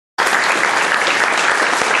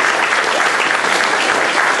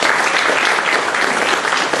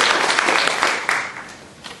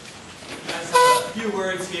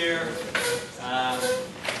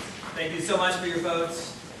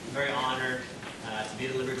I'm very honored to be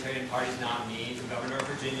the Libertarian Party's nominee for Governor of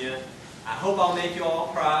Virginia. I hope I'll make you all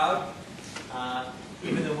proud,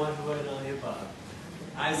 even the one who voted on the above.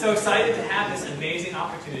 I'm so excited to have this amazing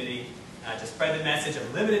opportunity to spread the message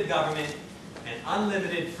of limited government and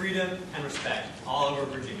unlimited freedom and respect all over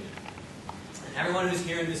Virginia. And everyone who's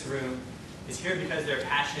here in this room is here because they're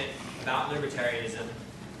passionate about libertarianism.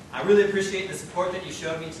 I really appreciate the support that you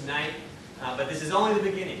showed me tonight, but this is only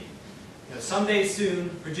the beginning. Someday soon,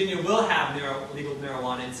 Virginia will have legal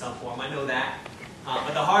marijuana in some form, I know that.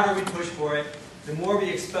 But the harder we push for it, the more we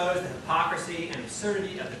expose the hypocrisy and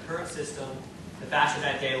absurdity of the current system, the faster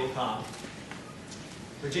that day will come.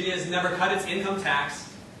 Virginia has never cut its income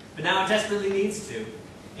tax, but now it desperately needs to,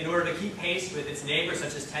 in order to keep pace with its neighbors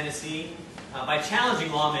such as Tennessee, by challenging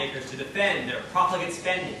lawmakers to defend their profligate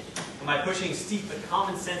spending, and by pushing steep but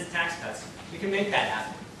common sense tax cuts. We can make that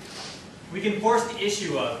happen. We can force the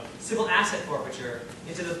issue of civil asset forfeiture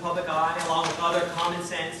into the public eye, along with other common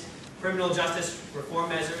sense criminal justice reform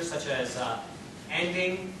measures such as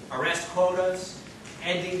ending arrest quotas,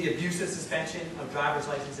 ending the abusive suspension of driver's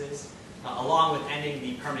licenses, along with ending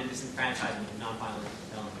the permanent disenfranchisement of nonviolent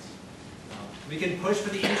felons. We can push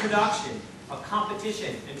for the introduction of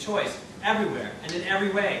competition and choice everywhere and in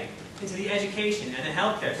every way into the education and the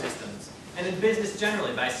healthcare systems, and in business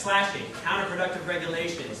generally by slashing counterproductive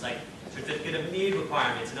regulations like certificate of need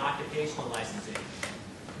requirements and occupational licensing.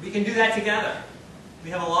 We can do that together. We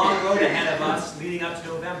have a long road ahead of us leading up to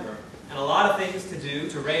November, and a lot of things to do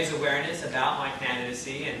to raise awareness about my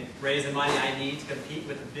candidacy and raise the money I need to compete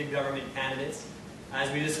with the big government candidates.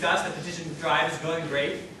 As we discussed, the petition drive is going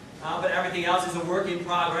great, but everything else is a work in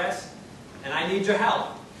progress, and I need your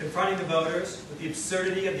help confronting the voters with the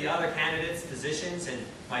absurdity of the other candidates' positions and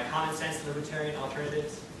my common sense libertarian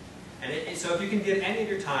alternatives. And so if you can give any of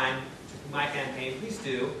your time to my campaign, please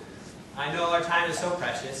do. I know our time is so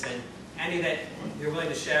precious, and any that you're willing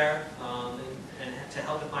to share and to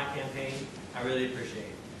help with my campaign, I really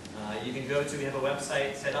appreciate. You can go to, we have a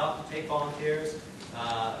website set up to take volunteers,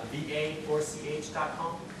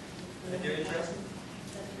 va4ch.com, if you're interested.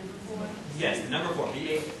 Yes, the number 4,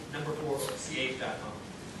 va4ch.com.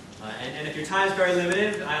 And if your time is very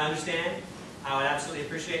limited, I understand. I would absolutely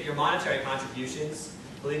appreciate your monetary contributions.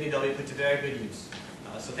 Believe me, they'll be put to very good use.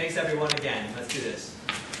 So thanks everyone again. Let's do this.